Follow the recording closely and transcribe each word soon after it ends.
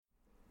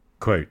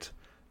Quote,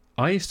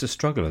 I used to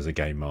struggle as a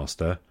game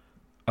master.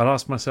 I'd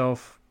ask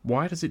myself,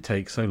 why does it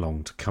take so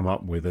long to come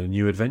up with a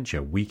new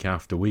adventure week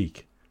after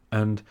week?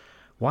 And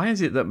why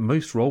is it that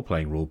most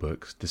role-playing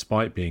rulebooks,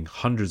 despite being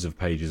hundreds of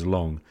pages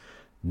long,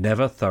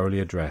 never thoroughly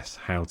address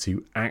how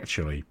to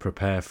actually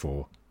prepare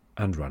for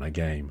and run a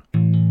game?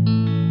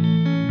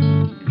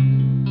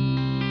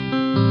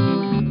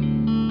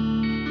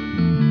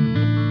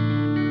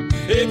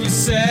 If you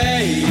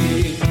say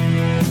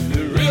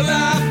the real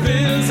life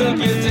fills up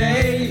your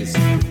days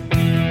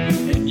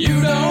and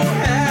you don't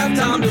have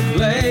time to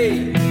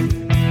play,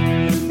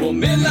 well,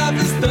 midlife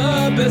is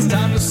the best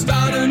time to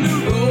start a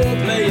new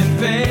role-playing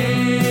phase.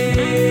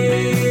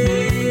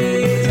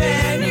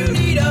 And you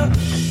need a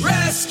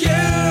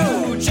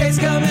rescue. Jay's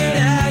coming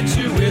at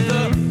you with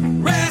a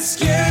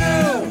rescue.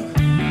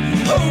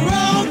 A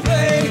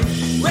role-play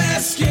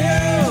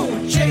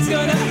rescue. Jay's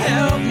gonna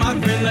help, my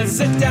friend. Let's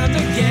sit down to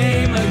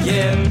game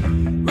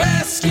again.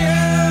 Rescue!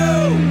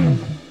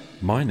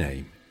 My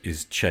name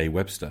is Che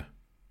Webster,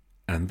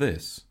 and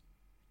this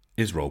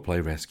is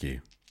Roleplay Rescue.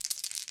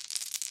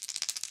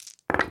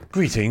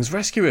 Greetings,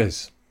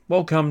 rescuers!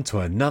 Welcome to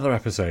another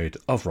episode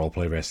of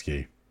Roleplay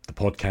Rescue, the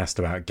podcast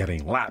about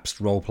getting lapsed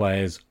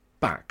roleplayers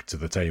back to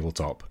the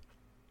tabletop.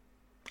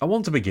 I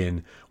want to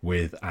begin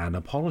with an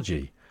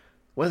apology.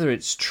 Whether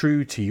it's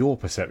true to your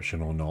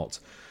perception or not,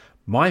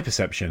 my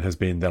perception has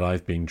been that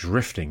I've been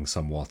drifting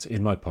somewhat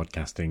in my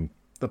podcasting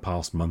the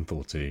past month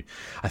or two.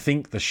 I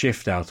think the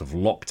shift out of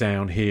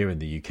lockdown here in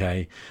the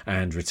UK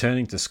and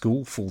returning to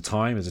school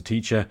full-time as a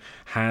teacher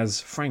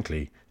has,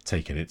 frankly,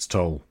 taken its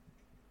toll.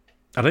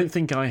 I don't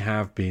think I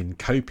have been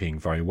coping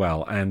very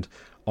well, and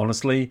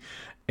honestly,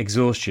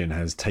 exhaustion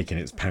has taken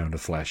its pound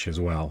of flesh as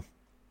well.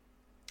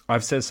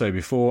 I've said so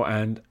before,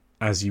 and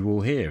as you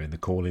will hear in the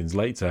call-ins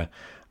later,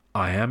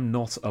 I am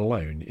not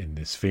alone in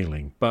this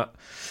feeling, but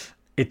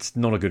it's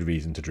not a good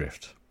reason to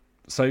drift.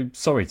 So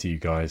sorry to you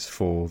guys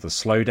for the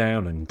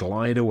slowdown and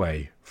glide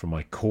away from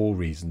my core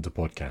reason to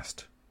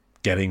podcast,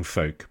 getting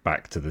folk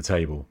back to the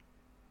table.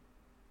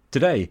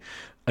 Today,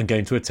 I'm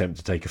going to attempt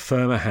to take a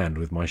firmer hand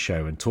with my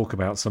show and talk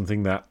about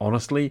something that,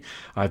 honestly,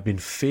 I've been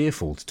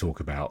fearful to talk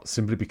about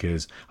simply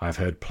because I've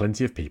heard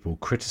plenty of people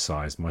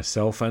criticise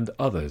myself and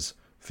others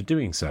for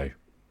doing so.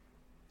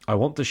 I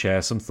want to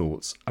share some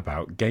thoughts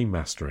about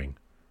Gamemastering,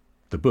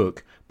 the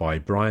book by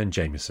Brian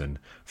Jameson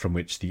from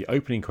which the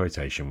opening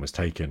quotation was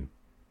taken.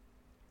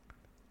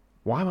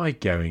 Why am I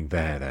going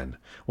there then?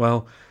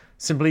 Well,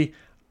 simply,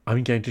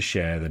 I'm going to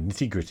share the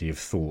nitty-gritty of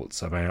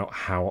thoughts about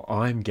how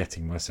I'm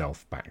getting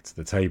myself back to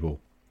the table.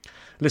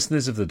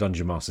 Listeners of the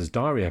Dungeon Master's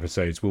Diary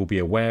episodes will be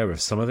aware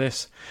of some of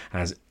this,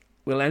 as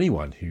will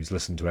anyone who's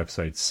listened to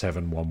episode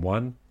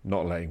 711,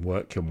 Not Letting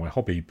Work Kill My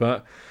Hobby,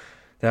 but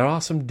there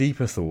are some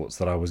deeper thoughts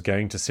that I was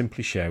going to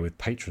simply share with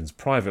patrons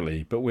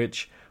privately, but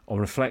which, on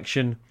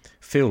reflection,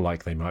 feel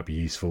like they might be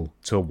useful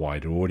to a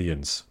wider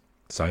audience.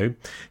 So,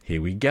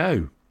 here we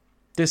go.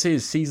 This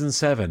is Season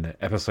 7,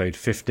 Episode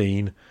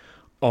 15,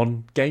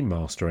 on Game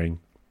Mastering,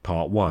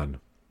 Part 1.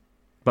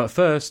 But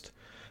first,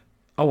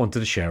 I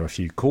wanted to share a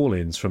few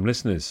call-ins from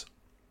listeners.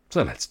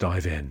 So let's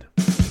dive in.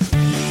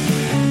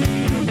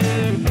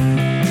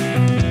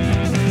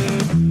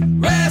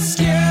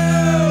 Rescue!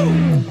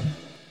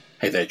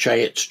 Hey there,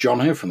 Che, it's John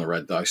here from the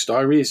Red Dice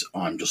Diaries.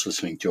 I'm just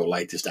listening to your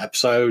latest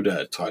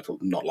episode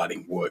titled Not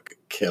Letting Work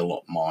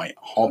Kill My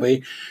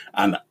Hobby.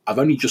 And I've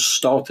only just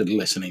started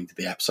listening to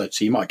the episode,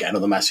 so you might get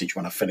another message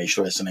when I finish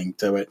listening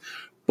to it.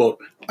 But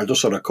I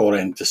just sort of called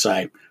in to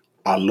say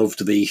I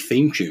loved the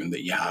theme tune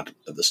that you had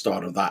at the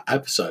start of that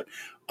episode.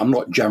 I'm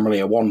not generally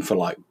a one for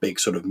like big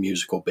sort of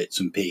musical bits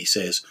and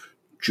pieces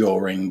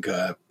during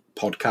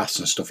podcasts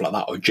and stuff like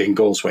that, or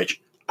jingles,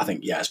 which I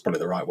think, yeah, is probably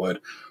the right word.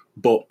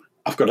 But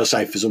I've got to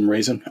say, for some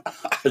reason,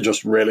 I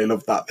just really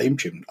loved that theme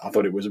tune. I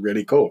thought it was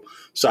really cool.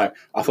 So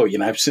I thought,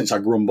 since I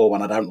grumble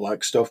when I don't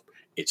like stuff,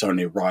 it's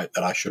only right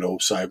that I should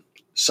also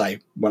say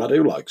when I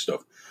do like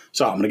stuff.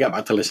 So I'm going to get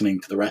back to listening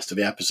to the rest of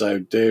the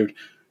episode. Dude,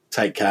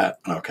 take care,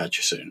 and I'll catch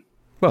you soon.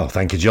 Well,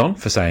 thank you, John,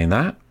 for saying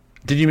that.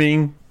 Did you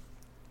mean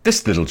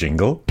this little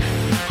jingle?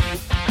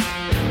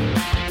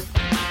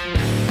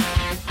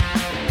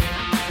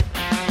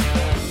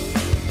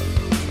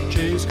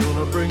 Jay's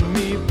gonna bring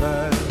me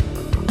back.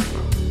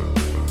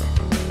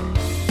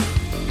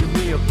 Give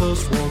me a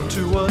 +1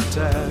 to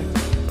attack.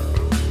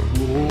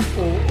 Whoa,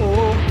 oh,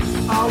 oh,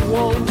 I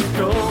want to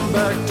come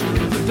back to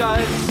the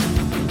dice.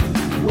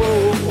 Whoa,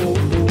 oh, oh,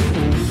 oh,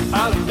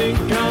 I think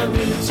I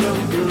need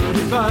some good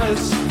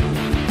advice.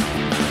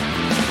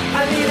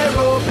 I need a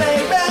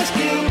roleplay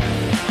rescue.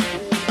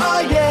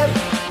 Oh yeah.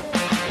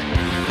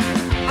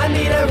 I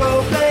need a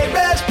roleplay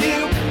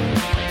rescue.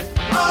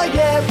 Oh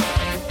yeah.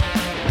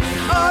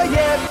 Oh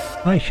yeah.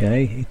 Hi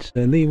Shay, it's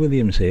Lee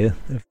Williams here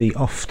of the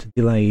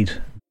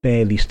oft-delayed,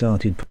 barely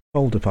started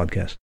Folder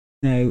podcast.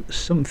 Now,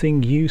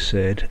 something you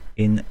said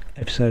in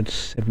episode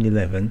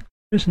 711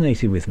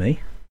 resonated with me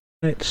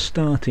about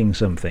starting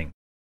something.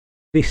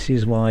 This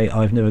is why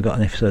I've never got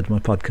an episode of my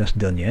podcast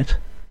done yet.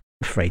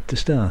 I'm afraid to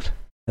start.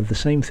 And the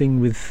same thing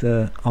with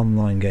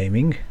online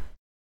gaming.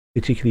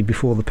 particularly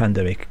before the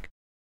pandemic.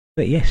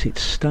 But yes,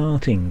 it's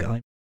starting.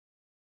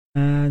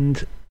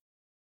 And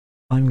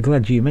I'm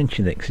glad you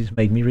mentioned it because it's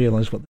made me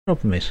realise what the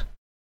problem is.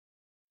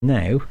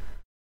 Now,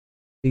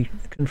 we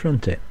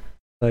confront it.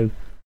 So,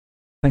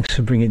 thanks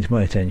for bringing it to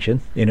my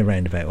attention in a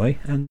roundabout way.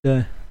 And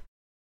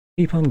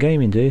keep on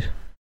gaming, dude.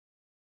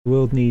 The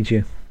world needs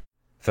you.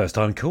 First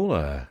time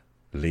caller,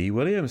 Lee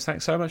Williams.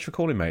 Thanks so much for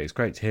calling, mate. It's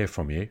great to hear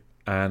from you.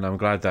 And I'm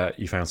glad that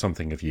you found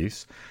something of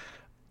use.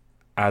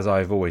 As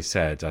I've always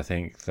said, I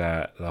think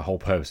that the whole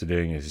purpose of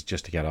doing it is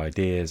just to get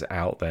ideas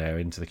out there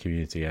into the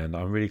community, and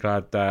I'm really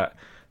glad that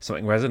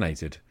something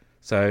resonated.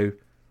 So,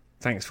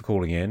 thanks for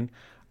calling in.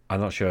 I'm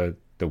not sure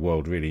the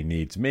world really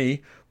needs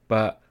me,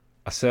 but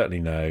I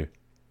certainly know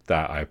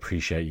that I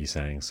appreciate you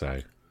saying so.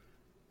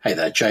 Hey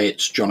there, Jay.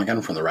 It's John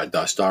again from the Red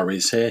Dice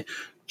Diaries here.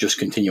 Just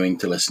continuing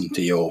to listen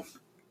to your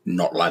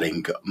Not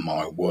Letting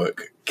My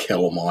Work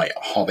Kill My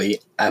Hobby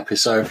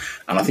episode,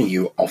 and I think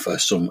you offer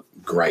some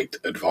great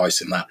advice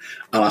in that,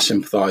 and I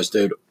sympathise,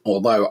 dude.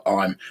 Although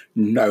I'm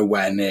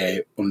nowhere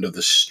near under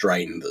the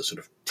strain that sort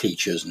of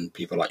teachers and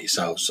people like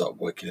yourself sort of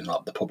working in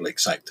like the public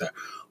sector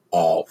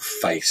are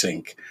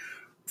facing.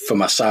 For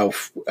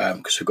myself,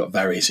 because we've got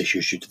various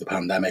issues due to the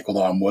pandemic,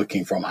 although I'm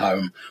working from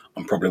home,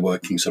 I'm probably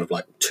working sort of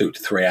like 2 to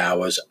 3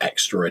 hours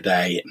extra a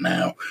day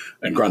now.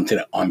 And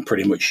granted, I'm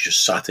pretty much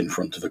just sat in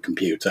front of a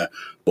computer.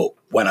 But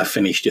when I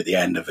finished at the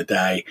end of the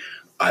day,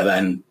 I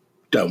then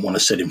don't want to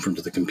sit in front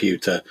of the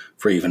computer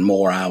for even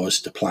more hours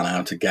to plan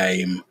out a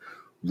game,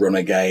 run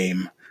a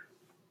game,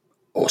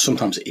 or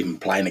sometimes even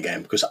playing a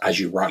game. Because as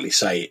you rightly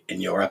say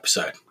in your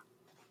episode,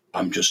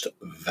 I'm just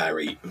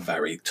very,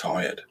 very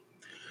tired.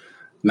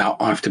 Now,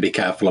 I have to be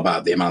careful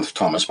about the amount of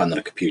time I spend on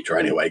a computer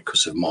anyway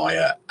because of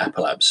my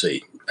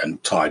epilepsy,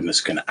 and tiredness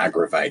can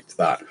aggravate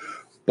that.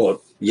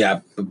 But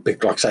yeah,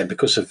 like I say,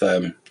 because of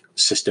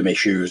system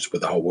issues with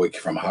the whole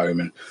working from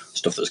home and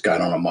stuff that's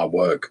going on my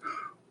work,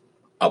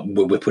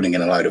 we're putting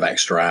in a load of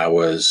extra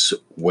hours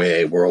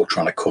where we're all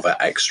trying to cover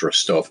extra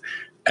stuff.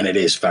 And it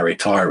is very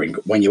tiring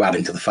when you add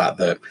into the fact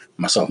that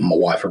myself and my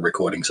wife are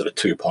recording sort of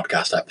 2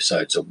 podcast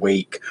episodes a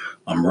week.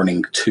 I'm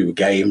running 2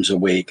 games a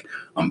week.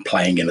 I'm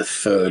playing in a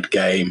 3rd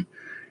game.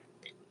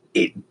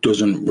 It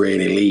doesn't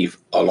really leave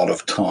a lot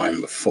of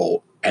time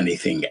for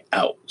anything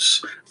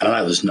else. And I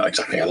know there's not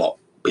exactly a lot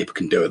people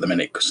can do at the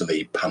minute because of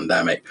the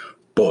pandemic,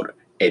 but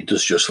it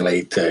does just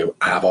lead to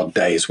I have odd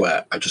days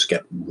where I just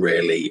get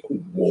really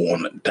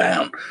worn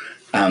down.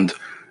 And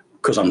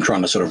because I'm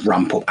trying to sort of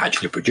ramp up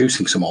actually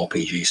producing some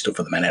RPG stuff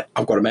at the minute,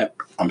 I've got to admit,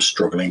 I'm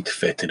struggling to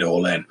fit it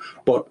all in.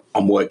 But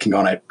I'm working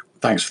on it.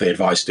 Thanks for the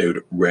advice,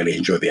 dude. Really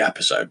enjoyed the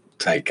episode.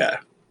 Take care.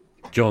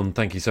 John,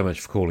 thank you so much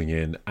for calling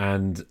in.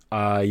 And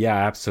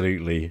yeah,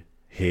 absolutely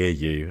hear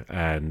you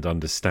and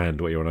understand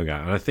what you're on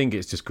about. And I think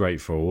it's just great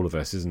for all of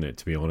us, isn't it,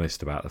 to be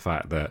honest about the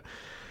fact that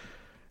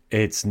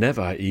it's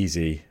never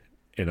easy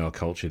in our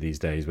culture these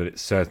days, but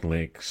it's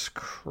certainly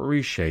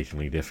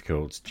excruciatingly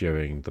difficult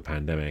during the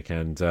pandemic.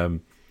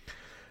 And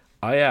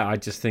I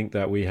just think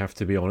that we have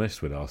to be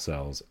honest with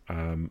ourselves.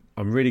 I'm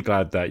really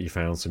glad that you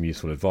found some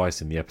useful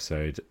advice in the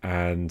episode.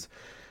 And,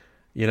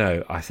 you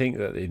know, I think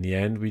that in the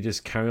end, we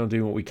just carry on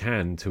doing what we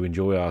can to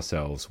enjoy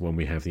ourselves when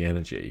we have the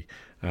energy.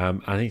 I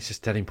think it's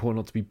just that important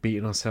not to be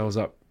beating ourselves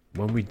up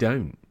when we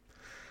don't.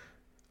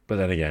 But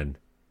then again,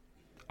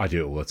 I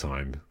do it all the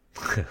time.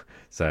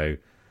 So,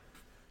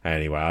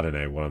 anyway, I don't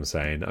know what I'm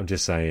saying. I'm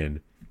just saying,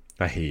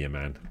 I hear you,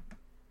 man.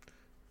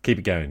 Keep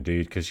it going,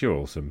 dude, because you're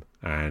awesome.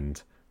 And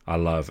I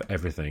love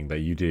everything that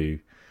you do,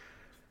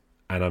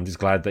 and I'm just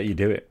glad that you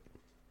do it.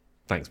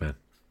 Thanks, man.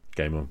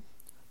 Game on.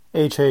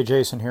 Hey,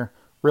 Jason here.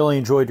 Really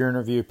enjoyed your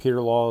interview with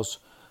Peter Laws.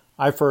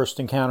 I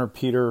first encountered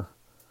Peter,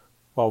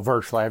 well,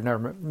 virtually. I've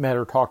never met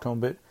or talked to him,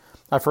 but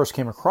I first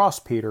came across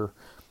Peter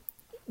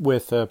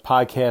with a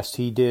podcast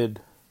he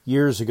did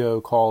years ago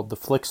called The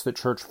Flicks That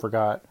Church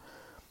Forgot.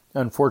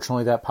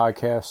 Unfortunately, that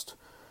podcast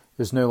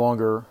is no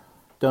longer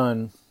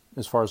done,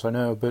 as far as I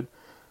know, but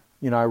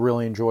you know, I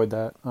really enjoyed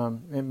that.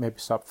 It maybe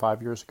stopped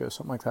 5 years ago,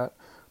 something like that.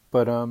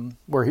 But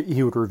where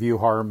he would review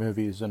horror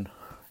movies and,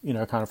 you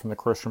know, kind of from the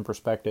Christian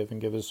perspective and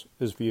give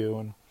his view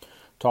and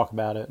talk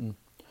about it. And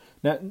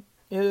that,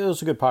 it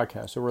was a good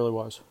podcast. It really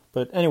was.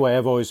 But anyway,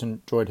 I've always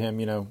enjoyed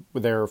him, you know,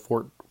 there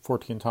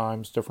 14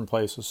 times, different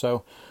places.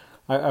 So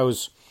I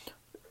was,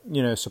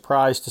 you know,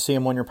 surprised to see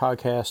him on your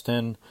podcast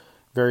and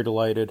very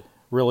delighted.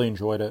 Really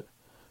enjoyed it.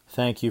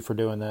 Thank you for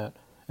doing that.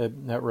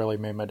 That really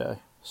made my day.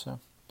 So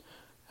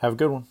have a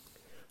good one.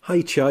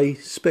 Hey Jay,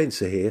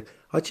 Spencer here.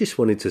 I just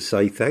wanted to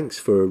say thanks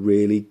for a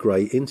really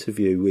great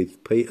interview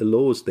with Peter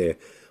Laws there.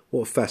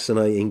 What a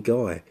fascinating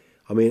guy.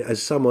 I mean,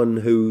 as someone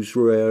who's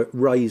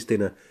raised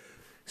in a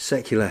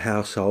secular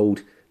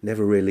household,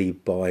 never really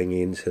buying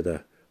into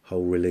the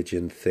whole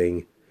religion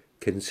thing,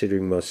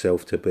 considering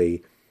myself to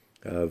be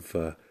of,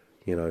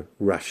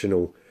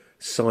 rational,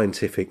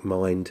 scientific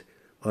mind,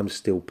 I'm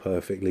still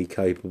perfectly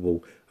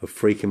capable of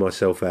freaking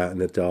myself out in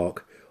the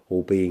dark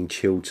or being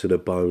chilled to the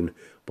bone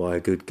by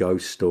a good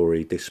ghost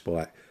story,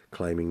 despite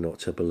claiming not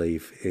to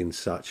believe in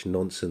such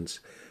nonsense.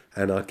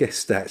 And I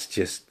guess that's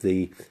just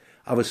the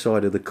other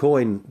side of the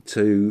coin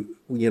to,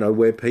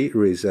 where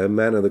Peter is, a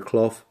man of the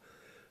cloth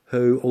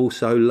who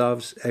also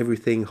loves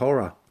everything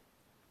horror.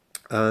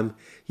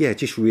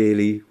 Just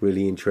really,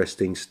 really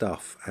interesting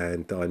stuff,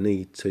 and I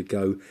need to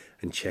go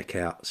and check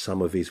out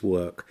some of his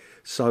work.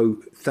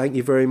 So thank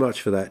you very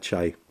much for that,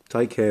 Che.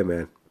 Take care,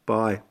 man.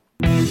 Bye.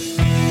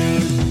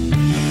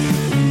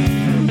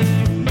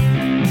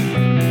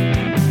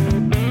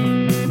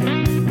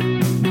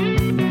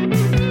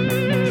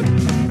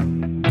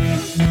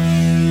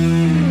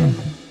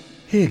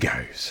 Here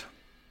goes.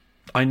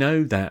 I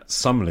know that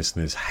some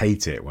listeners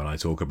hate it when I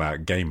talk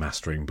about game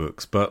mastering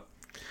books, but,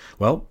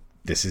 well,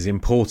 this is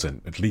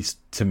important, at least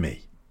to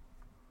me.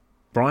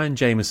 Brian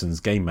Jameson's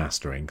Game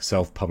Mastering,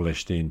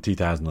 self-published in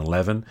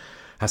 2011,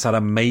 has had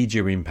a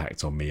major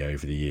impact on me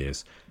over the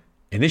years.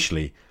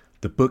 Initially,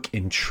 the book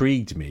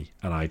intrigued me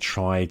and I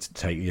tried to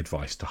take the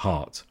advice to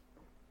heart.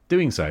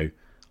 Doing so,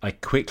 I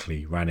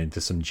quickly ran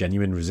into some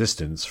genuine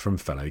resistance from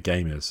fellow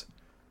gamers.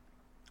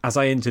 As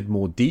I entered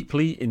more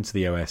deeply into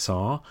the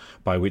OSR,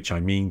 by which I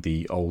mean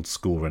the old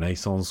school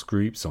Renaissance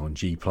groups on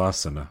G+,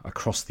 and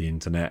across the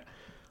internet,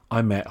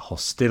 I met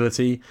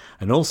hostility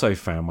and also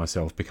found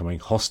myself becoming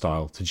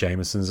hostile to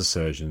Jameson's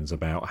assertions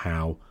about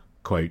how,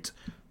 quote,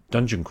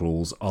 dungeon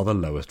crawls are the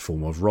lowest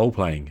form of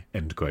role-playing,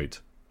 end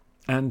quote,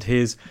 and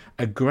his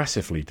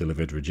aggressively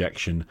delivered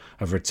rejection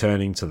of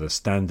returning to the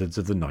standards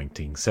of the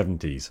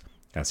 1970s,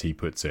 as he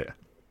puts it.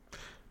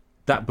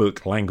 That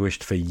book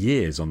languished for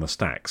years on the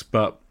stacks,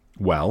 but,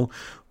 well,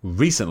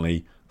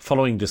 recently,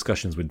 following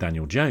discussions with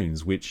Daniel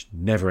Jones, which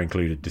never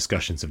included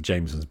discussions of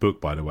Jameson's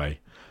book, by the way,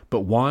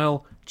 but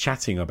while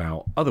chatting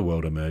about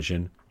Otherworld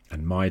immersion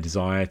and my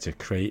desire to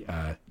create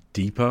a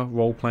deeper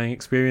role-playing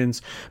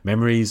experience,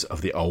 memories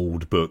of the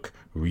old book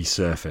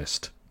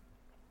resurfaced.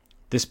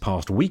 This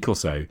past week or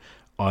so,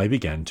 I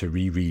began to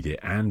reread it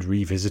and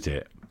revisit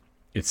it.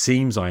 It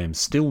seems I am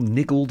still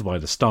niggled by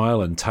the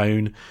style and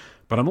tone,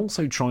 but I'm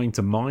also trying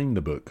to mine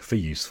the book for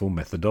useful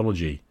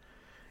methodology.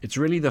 It's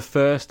really the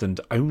first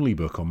and only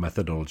book on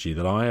methodology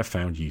that I have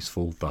found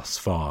useful thus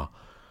far.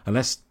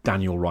 Unless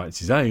Daniel writes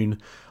his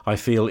own, I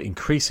feel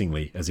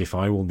increasingly as if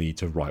I will need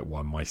to write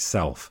one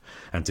myself,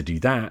 and to do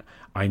that,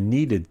 I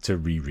needed to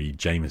reread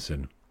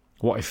Jameson.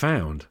 What I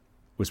found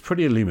was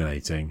pretty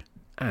illuminating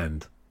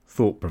and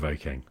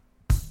thought-provoking.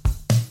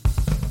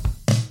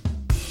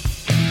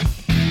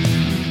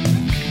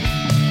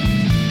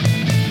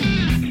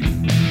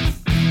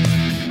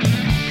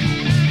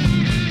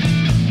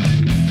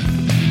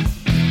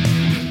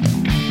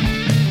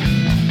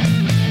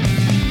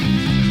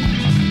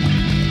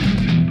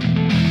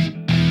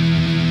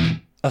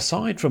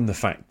 Aside from the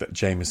fact that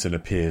Jameson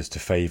appears to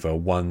favour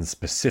one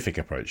specific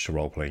approach to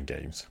role-playing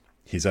games,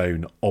 his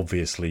own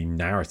obviously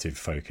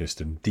narrative-focused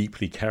and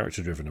deeply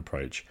character-driven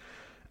approach,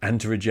 and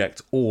to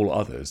reject all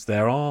others,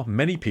 there are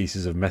many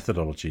pieces of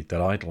methodology that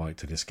I'd like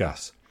to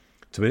discuss.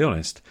 To be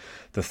honest,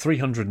 the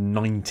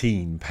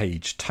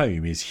 319-page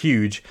tome is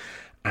huge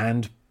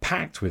and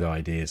packed with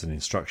ideas and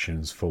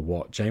instructions for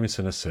what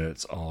Jameson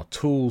asserts are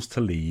tools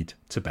to lead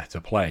to better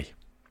play.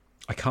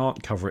 I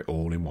can't cover it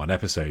all in one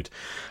episode.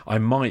 I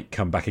might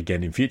come back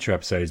again in future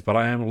episodes, but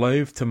I am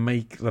loath to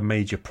make the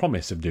major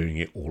promise of doing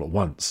it all at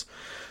once.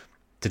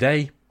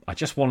 Today, I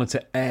just wanted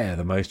to air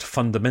the most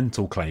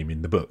fundamental claim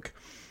in the book,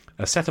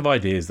 a set of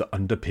ideas that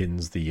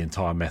underpins the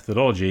entire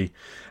methodology,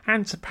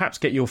 and to perhaps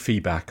get your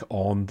feedback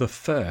on the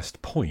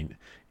first point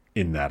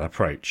in that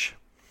approach.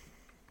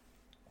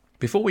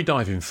 Before we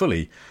dive in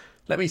fully,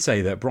 let me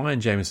say that Brian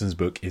Jameson's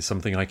book is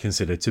something I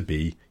consider to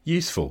be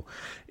useful.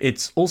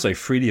 It's also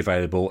freely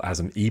available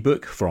as an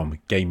ebook from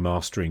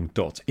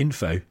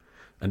Gamemastering.info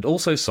and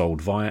also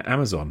sold via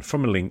Amazon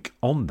from a link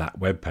on that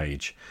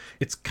webpage.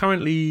 It's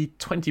currently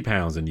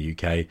 £20 in the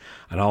UK,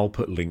 and I'll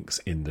put links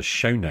in the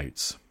show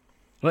notes.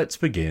 Let's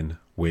begin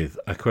with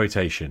a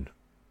quotation.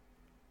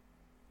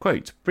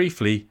 Quote,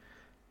 briefly,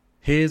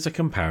 here's a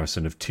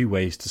comparison of two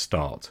ways to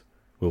start.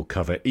 We'll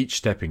cover each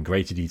step in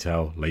greater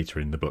detail later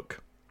in the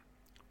book.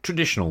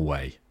 Traditional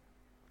way.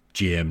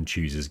 GM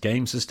chooses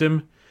game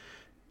system.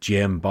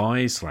 GM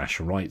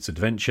buys/writes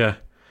adventure.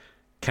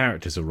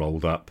 Characters are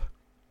rolled up.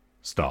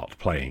 Start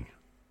playing.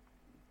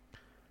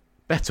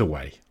 Better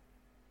way.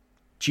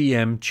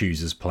 GM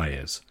chooses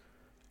players.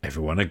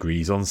 Everyone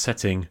agrees on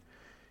setting.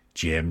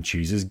 GM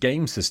chooses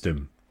game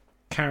system.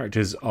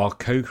 Characters are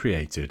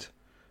co-created.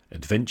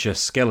 Adventure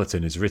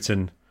skeleton is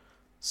written.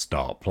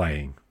 Start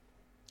playing.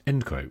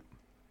 End quote.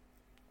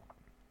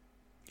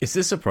 It's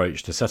this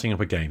approach to setting up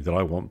a game that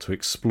I want to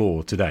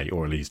explore today,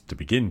 or at least to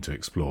begin to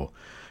explore,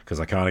 because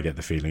I kind of get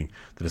the feeling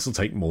that this will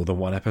take more than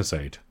one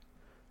episode.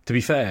 To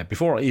be fair,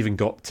 before I even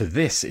got to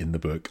this in the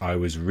book, I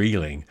was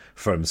reeling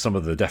from some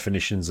of the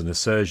definitions and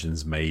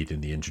assertions made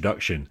in the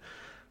introduction.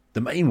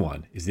 The main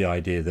one is the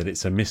idea that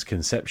it's a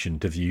misconception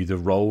to view the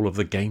role of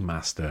the game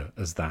master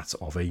as that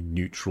of a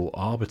neutral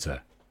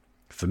arbiter.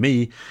 For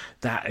me,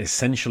 that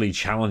essentially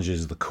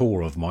challenges the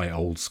core of my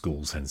old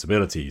school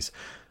sensibilities.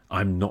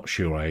 I'm not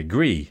sure I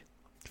agree.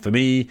 For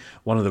me,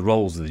 one of the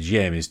roles of the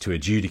GM is to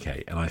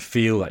adjudicate, and I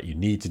feel that you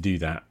need to do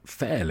that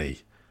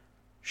fairly.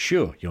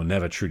 Sure, you're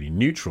never truly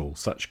neutral,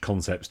 such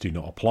concepts do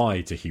not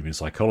apply to human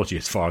psychology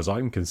as far as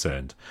I'm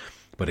concerned,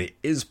 but it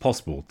is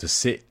possible to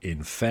sit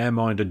in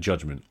fair-minded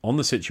judgment on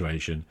the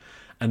situation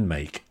and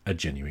make a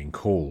genuine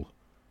call.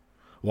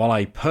 While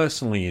I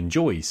personally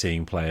enjoy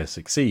seeing players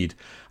succeed,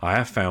 I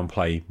have found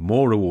play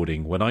more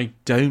rewarding when I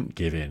don't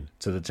give in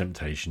to the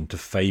temptation to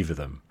favour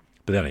them.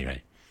 But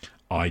anyway,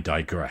 I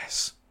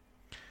digress.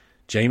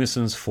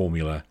 Jameson's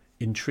formula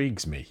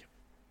intrigues me.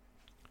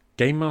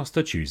 Game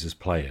Master chooses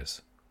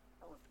players.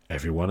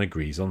 Everyone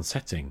agrees on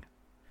setting.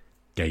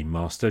 Game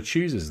Master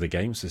chooses the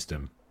game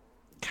system.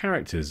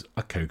 Characters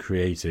are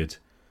co-created.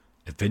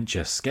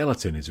 Adventure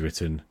skeleton is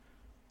written.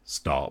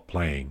 Start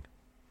playing.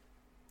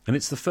 And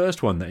it's the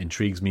first one that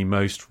intrigues me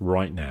most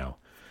right now.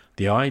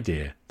 The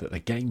idea that the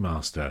Game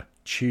Master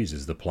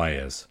chooses the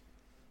players.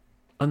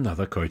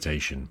 Another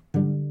quotation.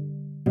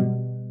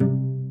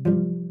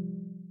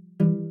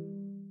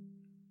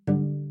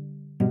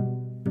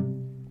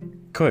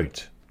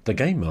 Quote, "The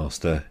Game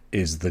Master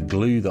is the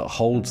glue that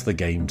holds the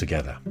game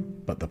together,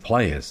 but the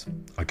players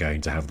are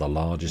going to have the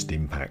largest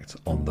impact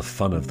on the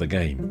fun of the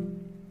game.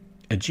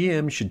 A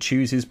GM should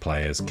choose his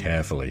players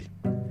carefully.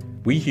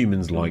 We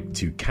humans like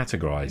to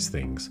categorise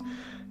things.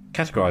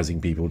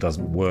 Categorising people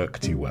doesn't work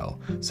too well,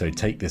 so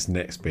take this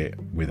next bit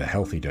with a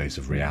healthy dose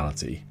of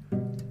reality.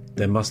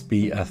 There must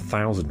be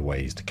 1,000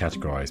 ways to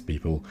categorise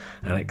people,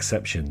 and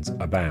exceptions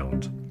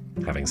abound.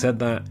 Having said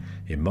that,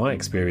 in my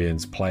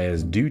experience,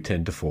 players do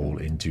tend to fall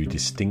into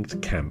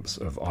distinct camps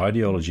of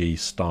ideology,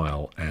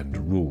 style,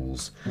 and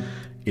rules.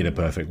 In a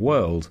perfect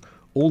world,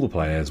 all the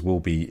players will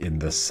be in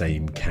the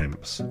same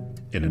camps.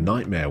 In a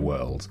nightmare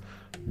world,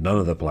 none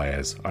of the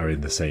players are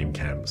in the same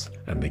camps,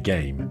 and the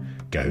game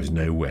goes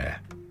nowhere."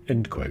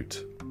 End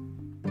quote.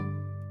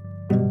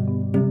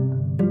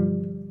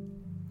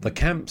 The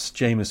camps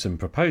Jameson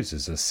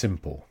proposes are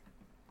simple.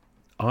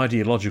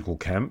 Ideological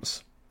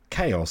camps,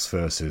 chaos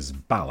versus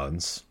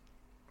balance.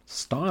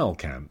 Style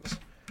camps,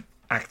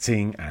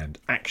 acting and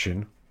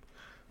action.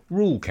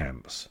 Rule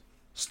camps,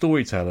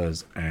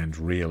 storytellers and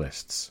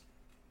realists.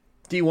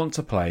 Do you want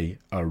to play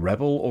a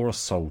rebel or a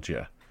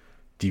soldier?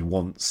 Do you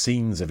want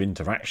scenes of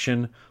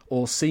interaction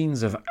or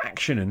scenes of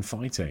action and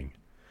fighting?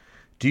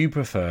 Do you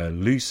prefer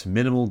loose,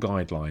 minimal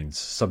guidelines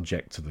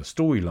subject to the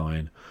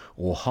storyline,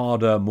 or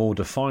harder, more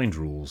defined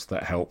rules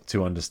that help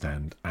to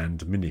understand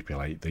and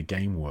manipulate the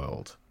game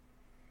world?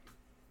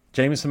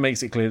 Jameson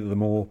makes it clear that the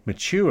more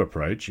mature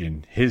approach,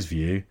 in his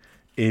view,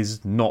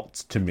 is not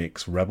to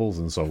mix rebels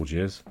and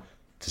soldiers,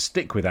 to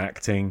stick with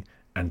acting,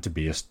 and to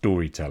be a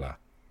storyteller.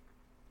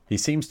 He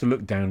seems to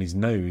look down his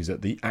nose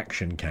at the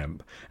action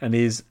camp and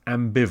is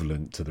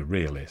ambivalent to the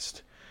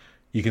realist.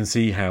 You can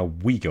see how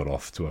we got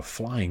off to a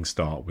flying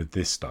start with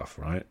this stuff,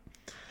 right?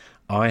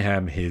 I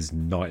am his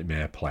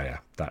nightmare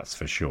player, that's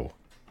for sure.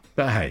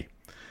 But hey,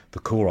 the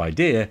core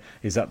idea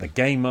is that the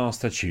Game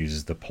Master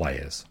chooses the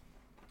players.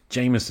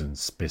 Jameson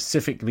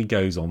specifically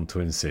goes on to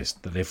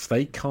insist that if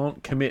they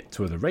can't commit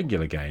to the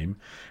regular game,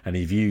 and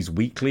he views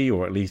weekly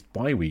or at least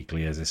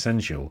bi-weekly as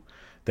essential,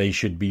 they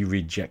should be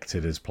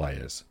rejected as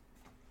players.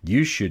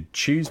 You should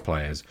choose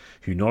players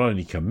who not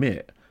only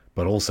commit,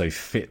 but also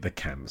fit the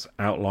camps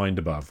outlined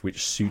above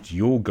which suit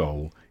your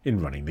goal in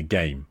running the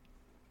game.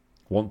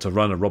 Want to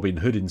run a Robin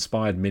Hood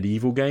inspired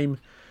medieval game?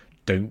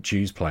 Don't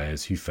choose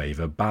players who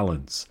favour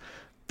balance.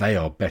 They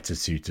are better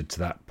suited to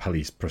that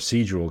police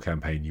procedural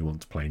campaign you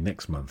want to play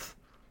next month.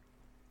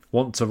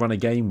 Want to run a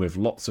game with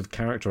lots of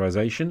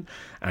characterisation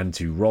and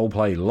to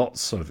roleplay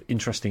lots of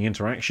interesting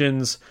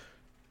interactions?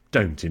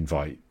 Don't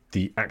invite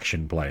the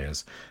action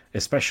players,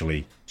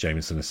 especially,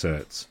 Jameson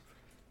asserts,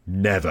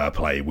 never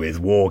play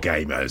with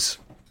wargamers.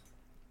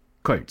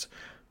 Quote,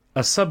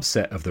 "A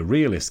subset of the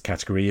realist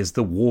category is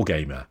the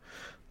wargamer.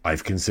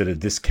 I've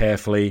considered this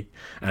carefully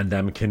and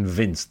am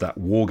convinced that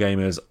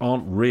wargamers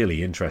aren't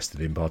really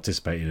interested in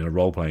participating in a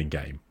role-playing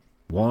game.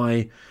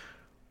 Why?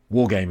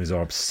 Wargamers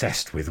are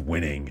obsessed with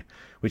winning,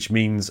 which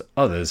means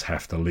others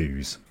have to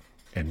lose."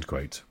 End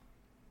quote.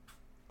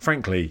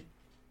 Frankly,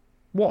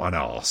 what an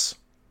arse.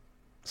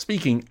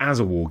 Speaking as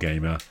a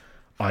wargamer,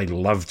 I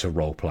love to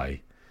roleplay.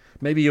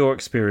 Maybe your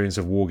experience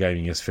of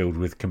wargaming is filled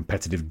with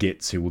competitive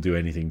gits who will do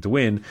anything to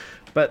win,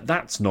 but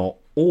that's not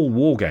all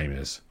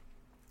wargamers.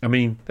 I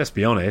mean, let's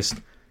be honest,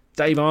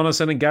 Dave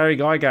Arneson and Gary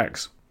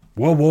Gygax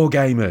were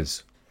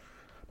wargamers.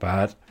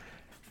 But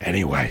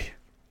anyway,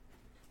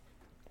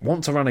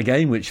 want to run a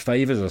game which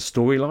favours a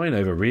storyline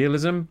over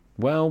realism?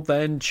 Well,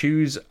 then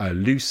choose a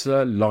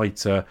looser,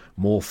 lighter,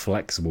 more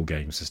flexible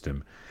game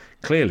system.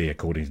 Clearly,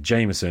 according to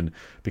Jameson,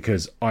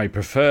 because I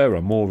prefer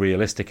a more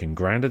realistic and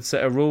grounded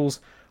set of rules,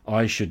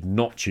 I should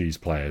not choose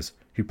players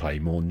who play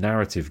more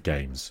narrative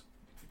games.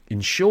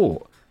 In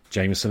short,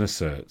 Jameson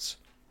asserts,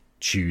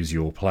 choose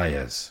your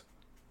players.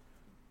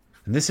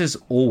 And this has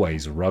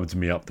always rubbed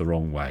me up the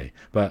wrong way,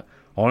 but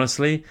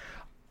honestly,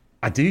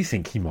 I do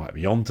think he might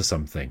be onto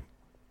something.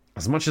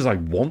 As much as I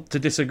want to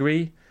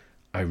disagree,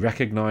 I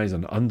recognise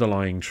an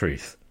underlying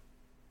truth.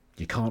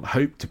 You can't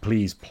hope to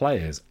please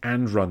players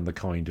and run the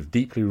kind of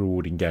deeply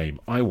rewarding game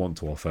I want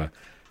to offer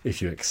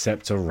if you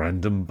accept a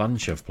random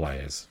bunch of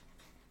players.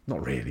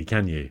 Not really,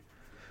 can you?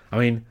 I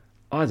mean,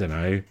 I don't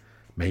know,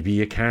 maybe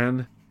you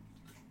can,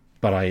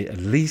 but I at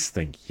least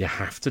think you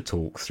have to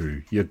talk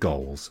through your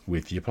goals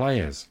with your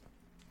players.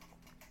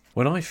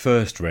 When I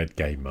first read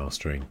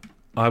Gamemastering,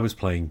 I was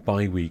playing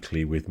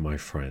bi-weekly with my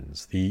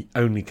friends. The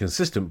only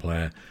consistent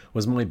player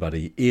was my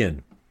buddy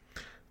Ian.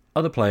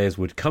 Other players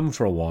would come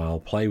for a while,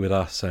 play with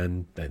us,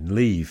 and then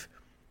leave.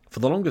 For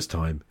the longest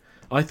time,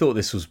 I thought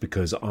this was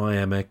because I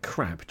am a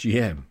crap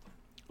GM.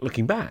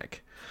 Looking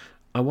back,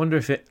 I wonder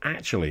if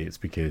it's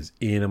because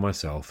Ian and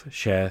myself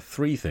share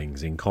three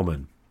things in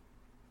common.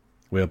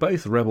 We are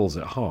both rebels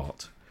at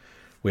heart,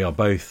 we are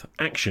both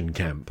action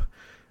camp,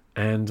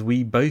 and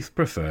we both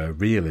prefer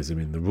realism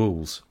in the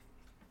rules.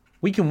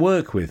 We can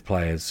work with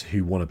players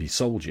who want to be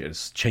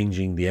soldiers,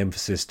 changing the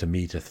emphasis to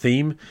meet a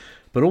theme,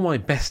 but all my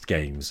best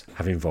games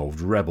have involved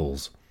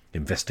rebels,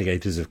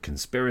 investigators of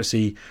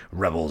conspiracy,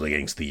 rebels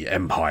against the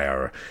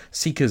Empire,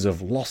 seekers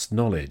of lost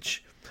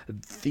knowledge.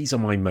 These are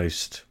my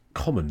most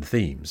common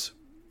themes.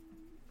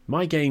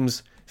 My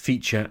games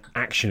feature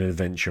action,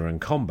 adventure and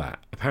combat.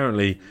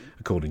 Apparently,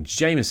 according to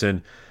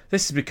Jameson,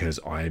 this is because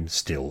I am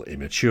still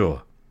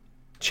immature.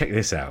 Check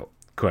this out.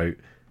 Quote,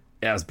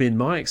 "It has been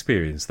my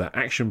experience that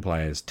action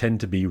players tend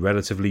to be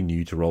relatively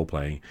new to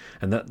role-playing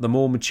and that the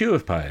more mature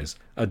players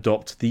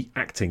adopt the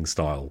acting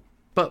style.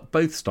 But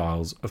both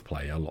styles of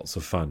play are lots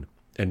of fun."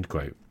 End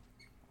quote.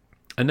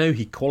 I know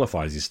he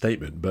qualifies his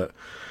statement, but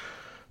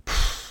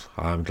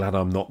I'm glad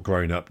I'm not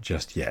grown up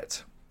just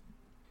yet.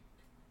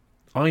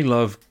 I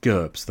love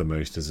GURPS the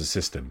most as a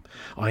system.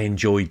 I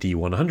enjoy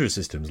D100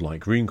 systems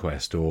like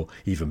RuneQuest or,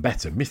 even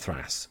better,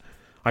 Mithras.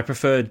 I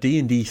prefer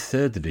D&D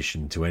 3rd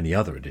edition to any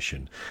other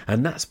edition,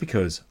 and that's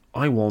because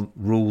I want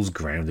rules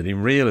grounded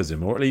in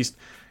realism, or at least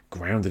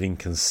grounded in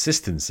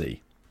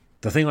consistency.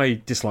 The thing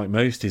I dislike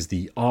most is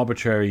the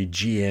arbitrary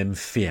GM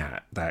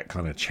fiat that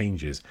kind of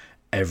changes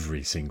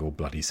every single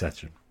bloody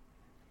session.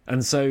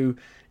 And so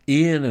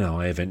Ian and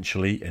I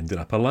eventually ended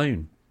up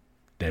alone.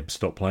 Deb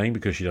stopped playing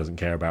because she doesn't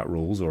care about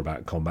rules or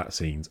about combat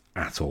scenes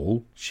at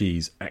all.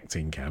 She's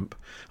acting camp,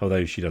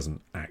 although she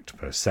doesn't act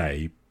per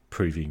se,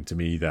 proving to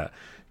me that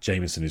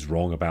Jameson is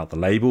wrong about the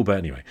label. But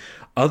anyway,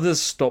 others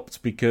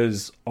stopped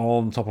because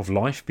on top of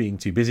life being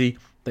too busy,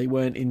 they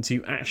weren't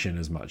into action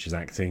as much as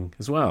acting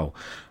as well.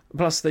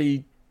 Plus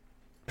they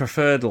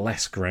preferred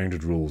less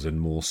grounded rules and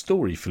more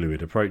story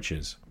fluid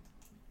approaches.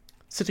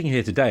 Sitting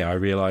here today, I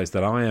realise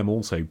that I am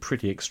also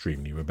pretty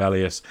extremely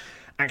rebellious,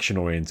 action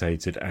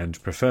orientated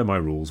and prefer my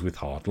rules with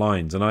hard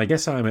lines, and I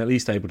guess I am at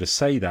least able to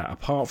say that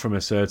apart from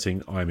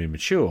asserting I'm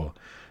immature,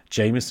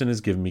 Jameson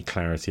has given me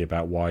clarity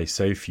about why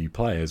so few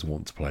players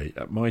want to play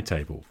at my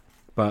table.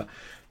 But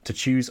to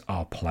choose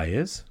our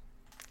players?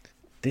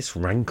 This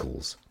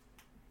rankles.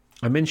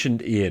 I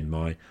mentioned Ian,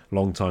 my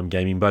long-time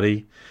gaming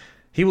buddy.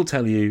 He will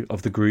tell you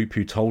of the group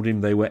who told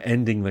him they were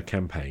ending the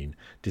campaign,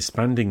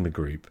 disbanding the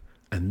group,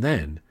 and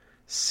then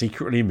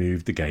secretly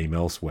moved the game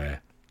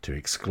elsewhere to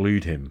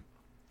exclude him.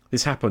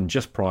 This happened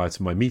just prior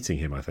to my meeting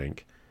him, I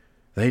think.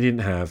 They didn't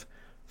have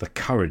the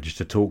courage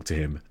to talk to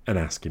him and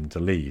ask him to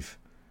leave.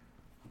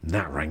 And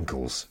that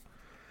rankles.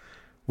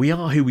 We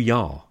are who we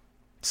are.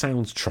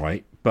 Sounds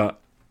trite,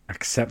 but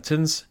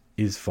acceptance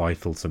is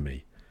vital to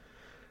me.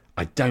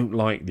 I don't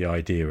like the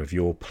idea of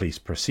your police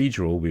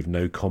procedural with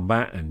no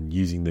combat and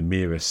using the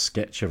merest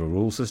sketch of a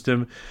rule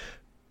system,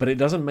 but it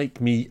doesn't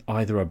make me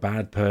either a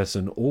bad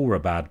person or a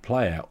bad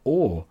player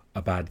or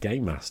a bad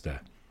game master.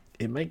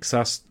 It makes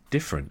us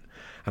different,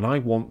 and I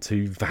want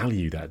to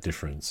value that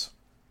difference.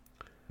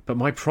 But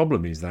my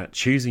problem is that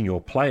choosing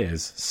your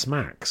players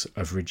smacks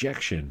of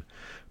rejection,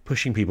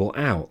 pushing people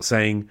out,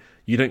 saying,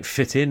 you don't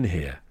fit in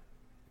here.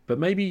 But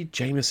maybe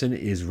Jameson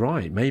is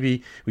right.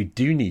 Maybe we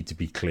do need to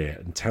be clear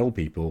and tell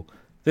people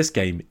this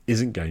game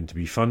isn't going to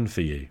be fun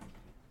for you.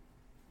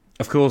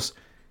 Of course,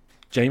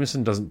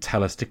 Jameson doesn't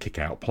tell us to kick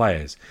out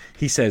players.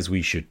 He says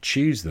we should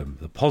choose them,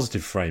 the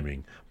positive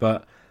framing.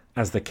 But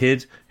as the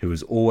kid who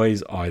was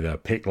always either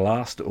picked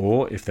last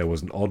or, if there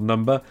was an odd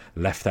number,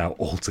 left out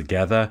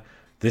altogether,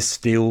 this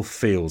still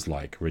feels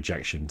like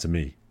rejection to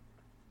me.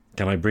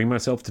 Can I bring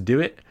myself to do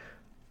it?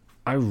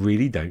 I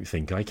really don't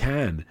think I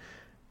can.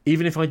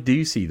 Even if I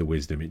do see the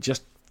wisdom, it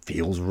just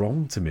feels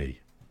wrong to me.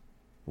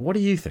 What do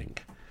you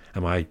think?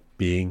 Am I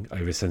being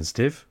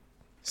oversensitive?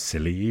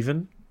 Silly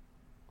even?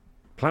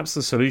 Perhaps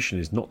the solution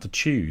is not to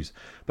choose,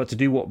 but to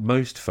do what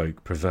most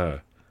folk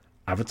prefer.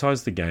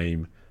 Advertise the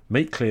game,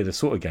 make clear the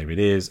sort of game it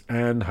is,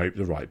 and hope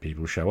the right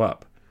people show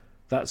up.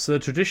 That's the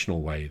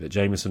traditional way that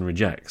Jameson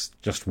rejects,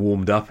 just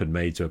warmed up and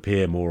made to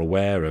appear more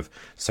aware of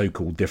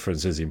so-called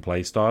differences in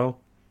playstyle.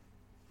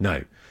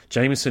 No,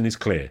 Jameson is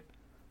clear.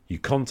 You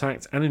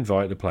contact and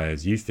invite the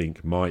players you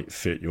think might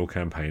fit your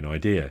campaign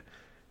idea.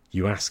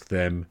 You ask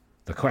them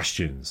the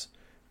questions.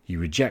 You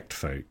reject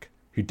folk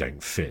who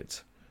don't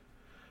fit.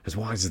 As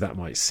wise as that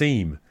might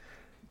seem,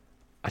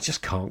 I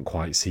just can't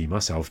quite see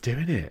myself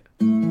doing it.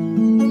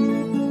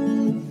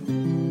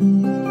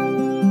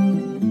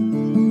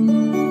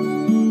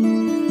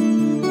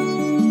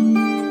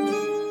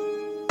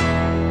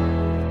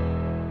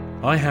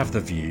 I have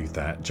the view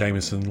that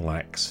Jameson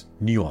lacks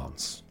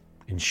nuance.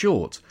 In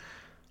short,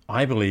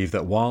 I believe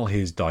that while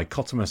his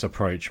dichotomous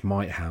approach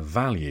might have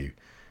value,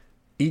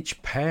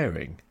 each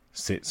pairing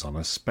sits on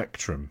a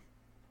spectrum.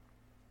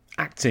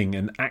 Acting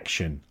and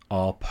action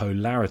are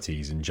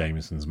polarities in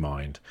Jameson's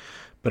mind,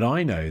 but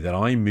I know that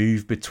I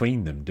move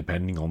between them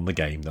depending on the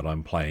game that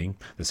I'm playing,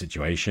 the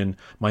situation,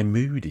 my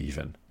mood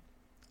even.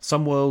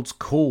 Some worlds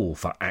call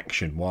for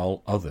action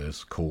while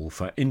others call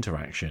for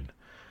interaction.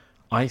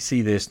 I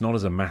see this not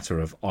as a matter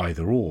of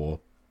either or,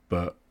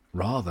 but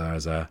rather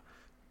as a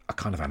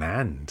kind of an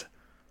and.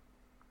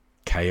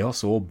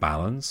 Chaos or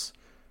balance?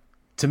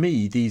 To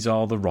me, these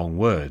are the wrong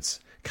words.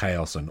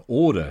 Chaos and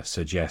order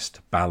suggest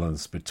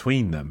balance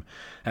between them,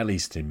 at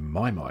least in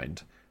my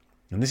mind.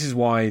 And this is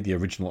why the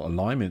original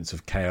alignments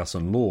of chaos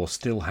and law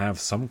still have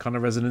some kind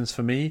of resonance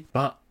for me,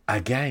 but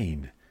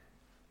again,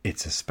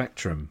 it's a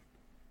spectrum.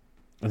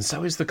 And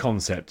so is the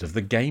concept of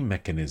the game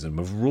mechanism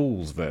of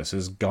rules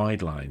versus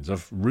guidelines,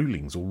 of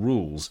rulings or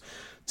rules.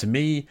 To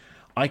me,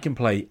 I can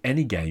play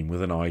any game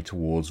with an eye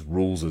towards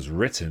rules as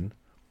written,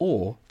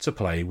 or to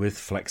play with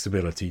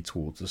flexibility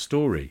towards the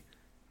story.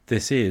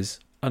 This is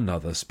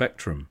another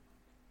spectrum.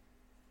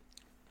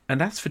 And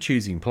as for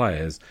choosing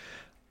players,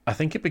 I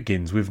think it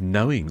begins with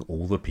knowing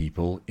all the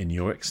people in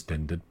your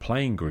extended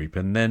playing group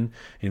and then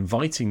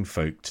inviting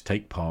folk to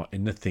take part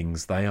in the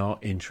things they are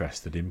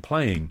interested in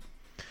playing.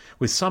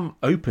 With some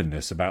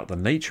openness about the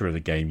nature of the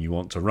game you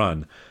want to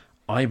run,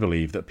 I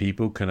believe that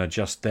people can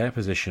adjust their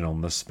position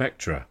on the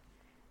spectra.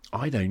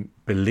 I don't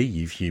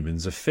believe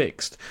humans are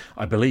fixed.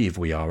 I believe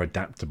we are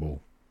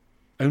adaptable.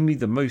 Only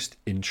the most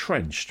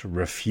entrenched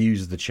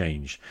refuse the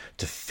change,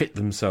 to fit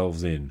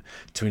themselves in,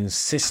 to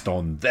insist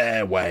on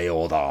their way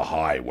or the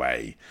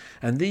highway.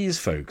 And these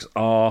folks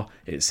are,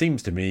 it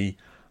seems to me,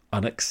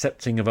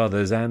 unaccepting of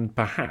others and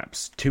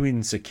perhaps too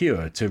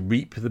insecure to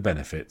reap the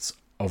benefits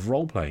of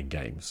role-playing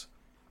games.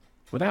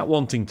 Without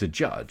wanting to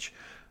judge,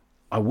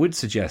 I would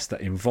suggest that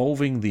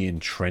involving the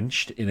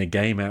entrenched in a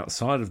game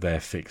outside of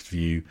their fixed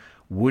view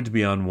would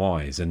be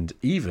unwise and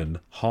even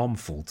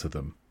harmful to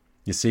them.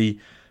 You see,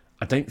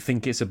 I don't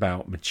think it's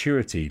about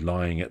maturity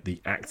lying at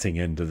the acting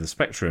end of the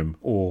spectrum,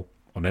 or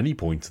on any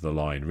point of the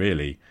line,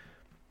 really.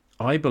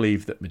 I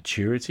believe that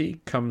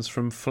maturity comes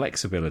from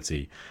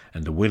flexibility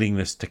and a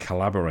willingness to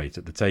collaborate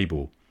at the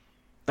table.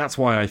 That's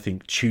why I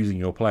think choosing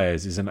your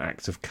players is an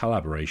act of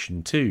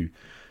collaboration too.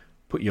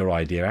 Put your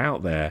idea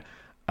out there,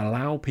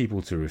 allow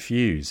people to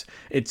refuse.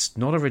 It's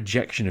not a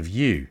rejection of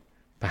you.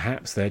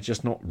 Perhaps they're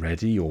just not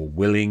ready or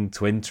willing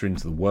to enter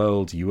into the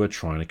world you are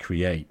trying to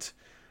create.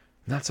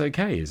 And that's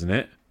okay, isn't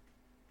it?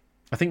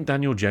 I think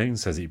Daniel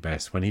Jones says it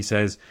best when he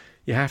says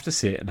you have to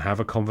sit and have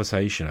a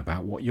conversation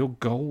about what your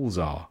goals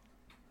are.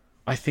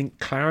 I think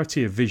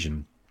clarity of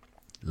vision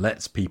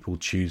lets people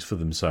choose for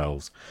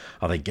themselves.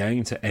 Are they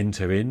going to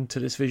enter into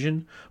this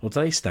vision, or do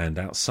they stand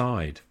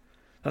outside?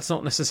 That's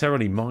not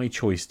necessarily my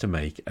choice to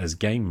make as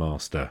game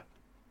master.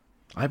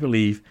 I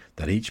believe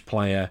that each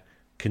player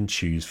can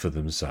choose for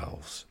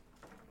themselves.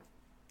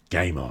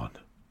 Game on.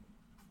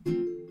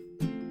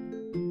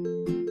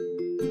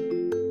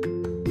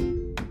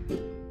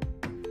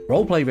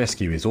 Roleplay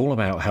Rescue is all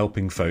about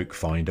helping folk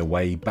find a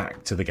way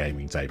back to the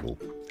gaming table.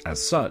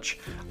 As such,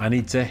 I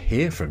need to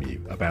hear from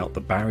you about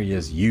the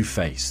barriers you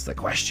face, the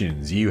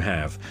questions you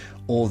have,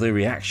 or the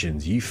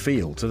reactions you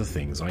feel to the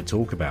things I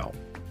talk about.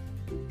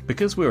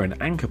 Because we're an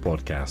Anchor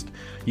podcast,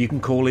 you can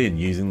call in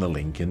using the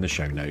link in the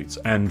show notes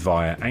and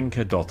via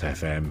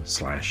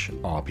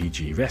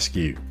anchor.fm/RPG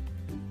Rescue.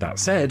 That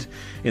said,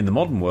 in the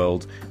modern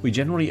world, we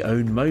generally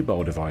own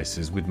mobile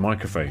devices with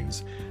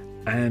microphones,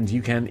 and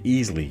you can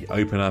easily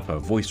open up a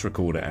voice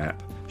recorder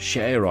app,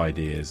 share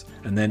ideas,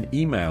 and then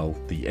email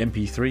the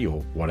MP3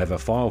 or whatever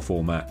file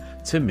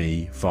format to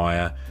me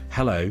via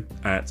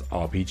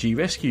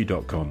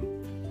hello@rpgrescue.com.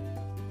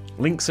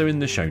 Links are in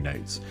the show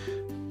notes,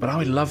 but I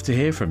would love to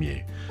hear from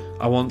you.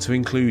 I want to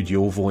include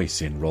your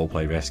voice in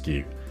Roleplay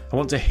Rescue. I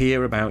want to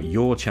hear about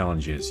your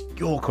challenges,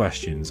 your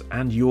questions,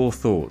 and your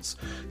thoughts,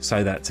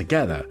 so that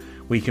together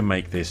we can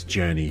make this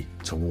journey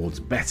towards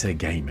better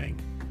gaming.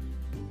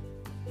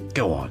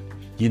 Go on,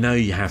 you know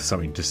you have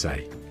something to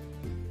say.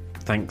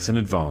 Thanks in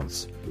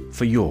advance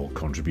for your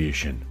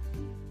contribution.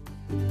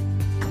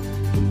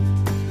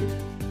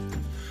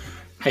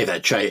 Hey there,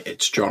 Jay.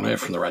 It's John here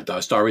from the Red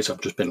Dice Diaries.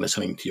 I've just been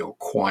listening to your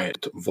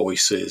Quiet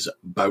Voices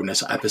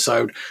bonus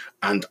episode,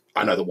 and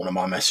I know that one of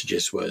my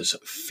messages was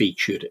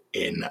featured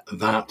in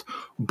that,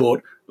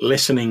 but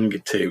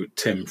listening to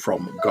Tim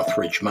from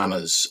Guthridge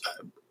Manor's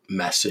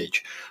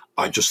message,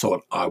 I just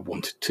thought I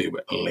wanted to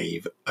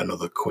leave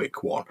another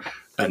quick one.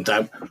 And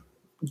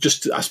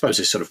just, I suppose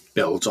this sort of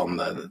builds on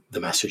the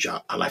message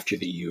I left you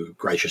that you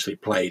graciously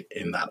played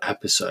in that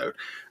episode.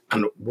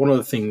 And one of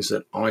the things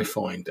that I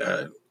find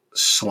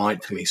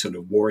slightly sort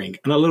of worrying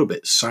and a little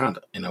bit sad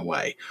in a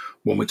way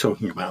when we're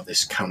talking about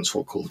this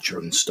cancel culture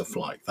and stuff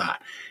like that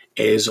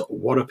is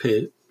what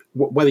appears,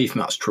 whether you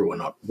think that's true or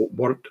not,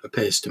 what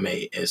appears to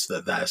me is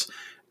that there's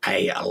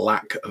a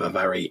lack of a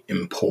very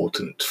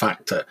important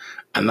factor,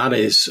 and that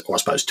is, or I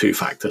suppose two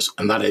factors,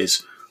 and that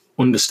is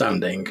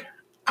understanding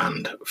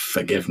and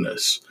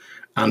forgiveness.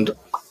 And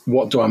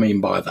what do I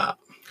mean by that?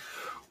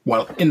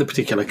 Well, in the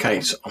particular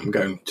case I'm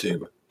going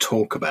to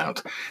talk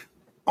about,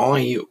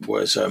 I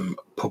was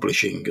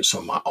publishing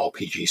some of my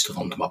RPG stuff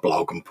onto my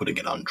blog and putting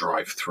it on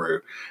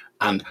drive-through,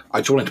 and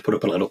I just wanted to put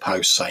up a little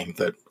post saying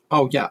that,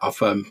 oh yeah, I've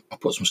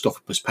put some stuff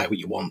up as pay what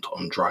you want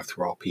on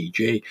drive-through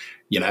RPG.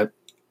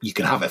 You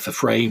can have it for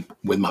free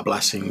with my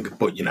blessing,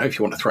 but if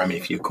you want to throw me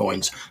a few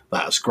coins,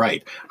 that's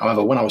great.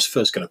 However, when I was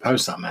first going to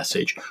post that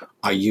message,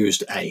 I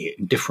used a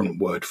different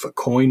word for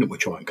coin,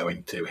 which I won't go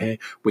into here,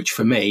 which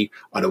for me,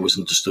 I'd always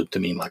understood to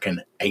mean like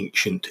an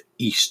ancient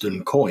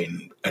Eastern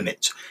coin, and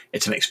it's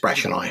an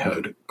expression I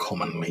heard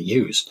commonly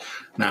used.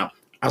 Now,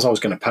 as I was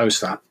going to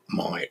post that,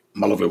 my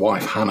lovely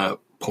wife, Hannah,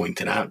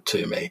 pointed out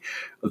to me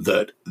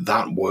that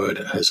that word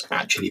has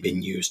actually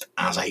been used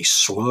as a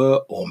slur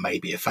or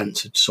maybe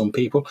offensive to some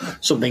people,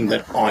 something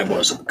that I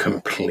was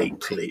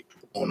completely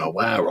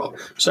unaware of.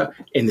 So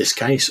in this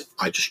case,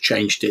 I just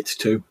changed it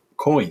to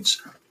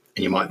coins.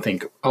 And you might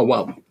think, oh,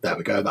 well, there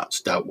we go,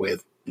 that's dealt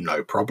with,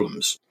 no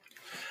problems.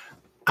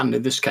 And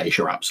in this case,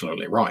 you're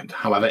absolutely right.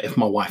 However, if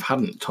my wife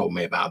hadn't told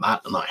me about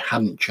that and I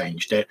hadn't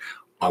changed it,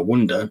 I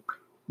wonder,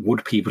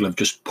 would people have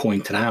just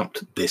pointed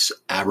out this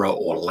error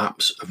or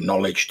lapse of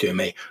knowledge to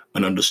me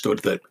and understood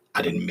that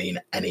I didn't mean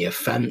any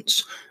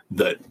offence,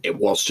 that it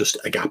was just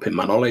a gap in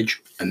my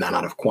knowledge, and then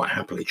I'd have quite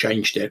happily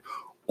changed it?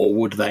 Or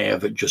would they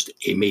have just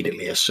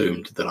immediately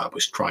assumed that I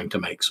was trying to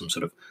make some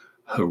sort of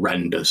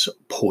horrendous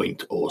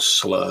point or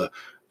slur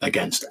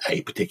against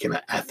a particular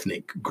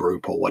ethnic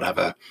group or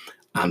whatever,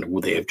 and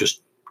would they have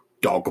just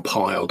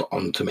dogpiled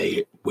onto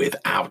me with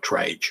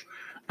outrage?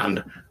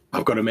 And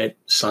I've got to admit,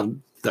 sad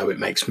though it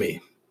makes me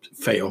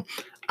feel,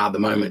 at the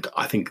moment,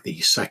 I think the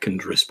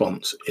second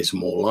response is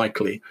more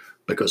likely,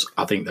 because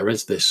I think there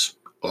is this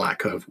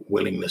lack of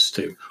willingness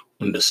to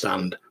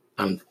understand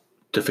and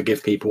to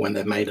forgive people when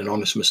they've made an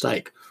honest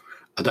mistake.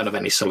 I don't have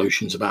any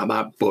solutions about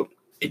that, but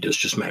it does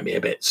just make me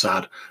a bit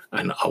sad,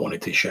 and I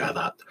wanted to share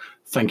that.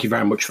 Thank you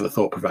very much for the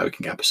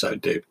thought-provoking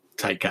episode, dude.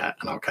 Take care,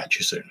 and I'll catch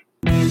you soon.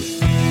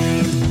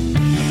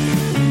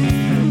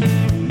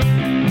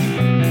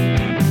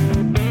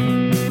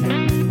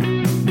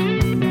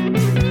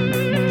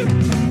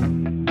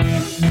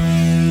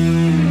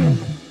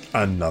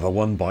 Another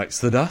one bites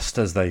the dust,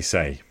 as they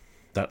say.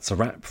 That's a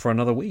wrap for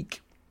another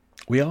week.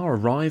 We are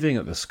arriving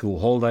at the school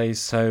holidays,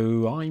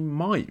 so I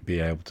might be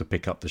able to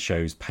pick up the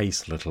show's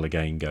pace a little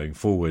again going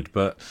forward,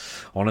 but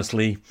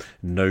honestly,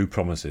 no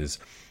promises.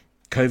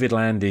 COVID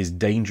land is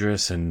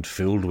dangerous and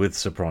filled with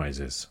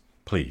surprises.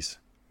 Please,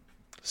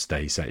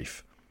 stay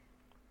safe.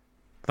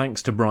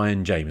 Thanks to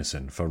Brian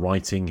Jameson for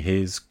writing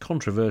his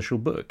controversial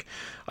book.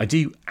 I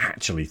do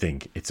actually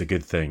think it's a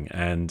good thing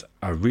and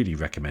a really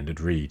recommended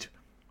read.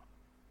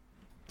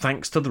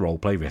 Thanks to the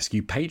Roleplay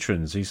Rescue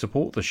patrons who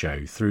support the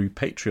show through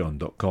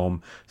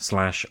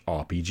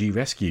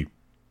patreon.com/rpgrescue.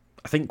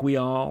 I think we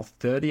are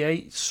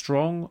 38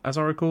 strong as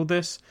I record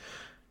this.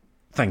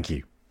 Thank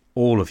you,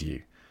 all of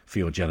you, for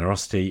your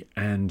generosity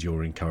and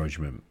your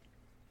encouragement.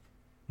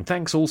 And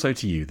thanks also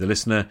to you, the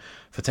listener,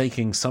 for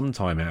taking some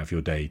time out of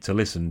your day to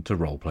listen to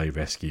Roleplay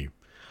Rescue.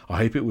 I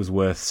hope it was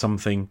worth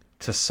something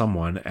to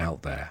someone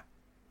out there.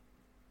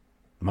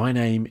 My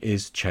name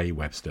is Che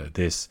Webster.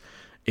 This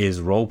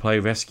is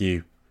Roleplay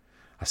Rescue.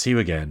 I'll see you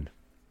again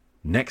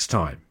next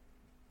time.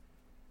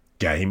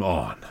 Game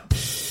on.